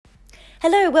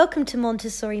Hello, welcome to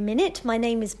Montessori Minute. My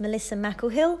name is Melissa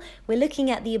McElhill. We're looking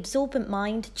at the Absorbent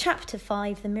Mind, Chapter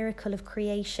 5, The Miracle of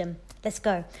Creation. Let's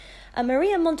go.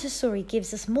 Maria Montessori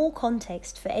gives us more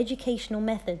context for educational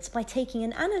methods by taking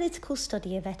an analytical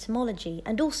study of etymology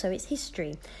and also its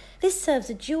history. This serves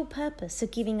a dual purpose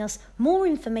of giving us more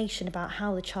information about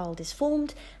how the child is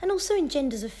formed and also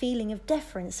engenders a feeling of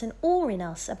deference and awe in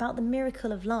us about the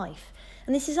miracle of life.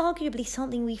 And this is arguably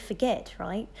something we forget,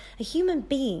 right? A human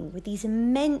being with these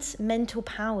immense mental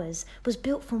powers was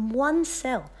built from one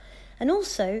cell. And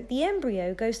also, the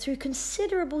embryo goes through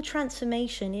considerable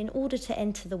transformation in order to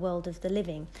enter the world of the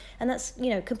living. And that's,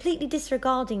 completely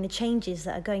disregarding the changes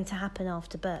that are going to happen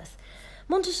after birth.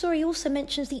 Montessori also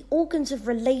mentions the organs of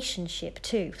relationship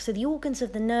too. So the organs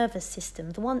of the nervous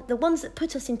system, the ones that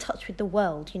put us in touch with the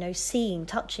world, seeing,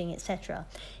 touching, etc.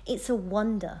 It's a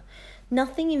wonder.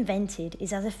 Nothing invented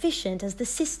is as efficient as the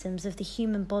systems of the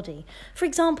human body. For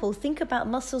example, think about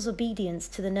muscles' obedience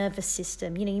to the nervous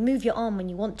system. You move your arm when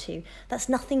you want to. That's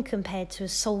nothing compared to a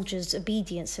soldier's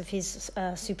obedience of his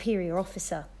superior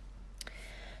officer.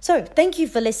 So, thank you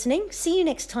for listening. See you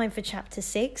next time for Chapter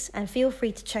 6, and feel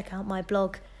free to check out my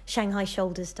blog,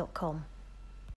 shanghaishoulders.com.